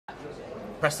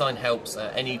pressSIGN helps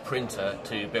any printer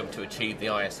to be able to achieve the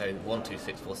ISO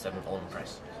 12647 on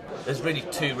press. There's really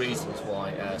two reasons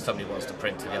why somebody wants to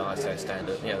print to the ISO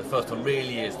standard. The first one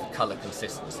really is the colour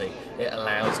consistency. It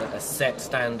allows a set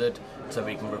standard so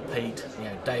we can repeat,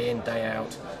 day in, day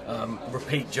out,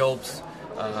 repeat jobs.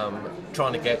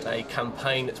 Trying to get a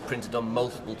campaign that's printed on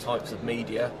multiple types of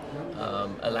media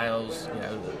allows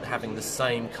having the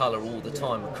same colour all the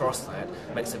time across that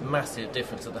makes a massive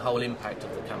difference to the whole impact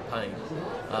of the campaign.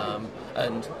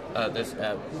 And there's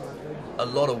a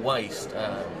lot of waste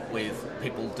with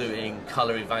people doing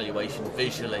colour evaluation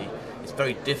visually. It's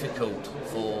very difficult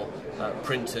for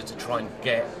printers to try and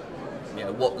get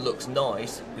what looks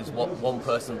nice, because what one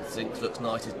person thinks looks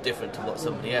nice is different to what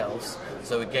somebody else.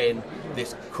 So again,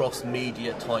 this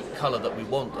cross-media type colour that we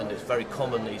want, and it's very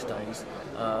common these days.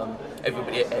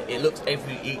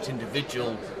 Each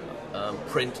individual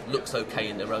print looks okay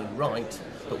in their own right,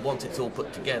 but once it's all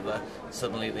put together,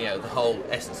 suddenly the whole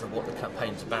essence of what the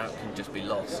campaign's about can just be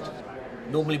lost.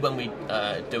 Normally when we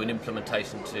do an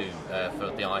implementation for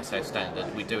the ISO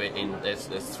standard, we do it in, there's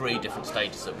three different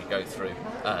stages that we go through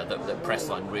that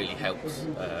pressSIGN really helps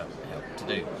to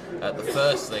do. The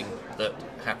first thing that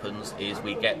happens is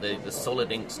we get the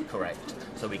solid inks correct,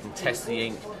 so we can test the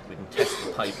ink, we can test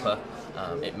the paper.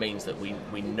 It means that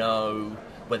we know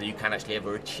whether you can actually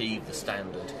ever achieve the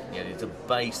standard. These are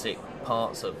basic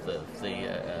parts of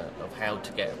of how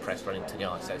to get a press running to the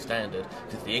ISO standard.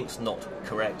 Because the ink's not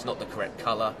correct, not the correct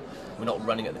colour, we're not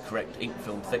running at the correct ink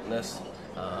film thickness.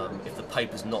 If the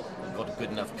paper's not got a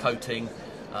good enough coating,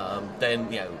 then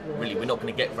really we're not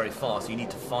going to get very far. So you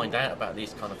need to find out about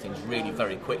these kind of things really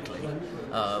very quickly.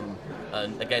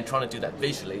 And again, trying to do that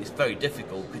visually is very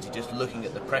difficult because you're just looking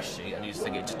at the press sheet and you just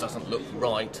think it just doesn't look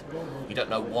right. You don't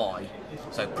know why.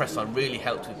 So pressSIGN really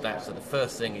helps with that. So the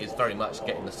first thing is very much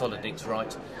getting the solid inks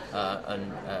right,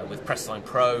 and with pressSIGN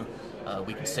Pro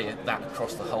we can see that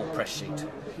across the whole press sheet.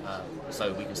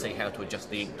 So we can see how to adjust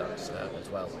the ink ducts as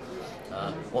well.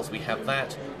 Once we have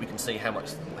that, we can see how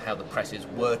the press is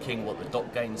working, what the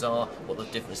dot gains are, what the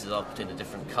differences are between the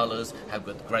different colours, how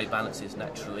good the grey balance is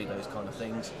naturally, those kind of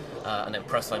things. And then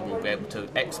pressSIGN will be able to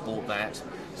export that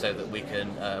so that we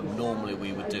can, normally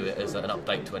we would do it as an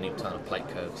update to any kind of plate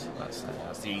curves. That's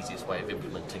the easiest way of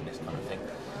implementing this kind of thing.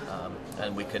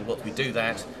 And once we do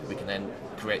that, we can then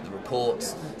create the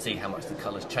reports, see how much the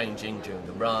colour's changing during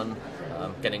the run,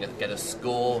 get a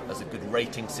score as a good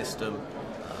rating system.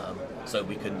 So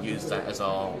we can use that as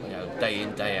our day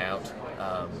in, day out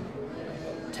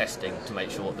testing to make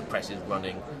sure the press is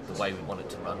running the way we want it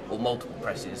to run, or multiple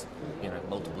presses,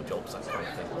 multiple jobs, that kind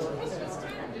of thing.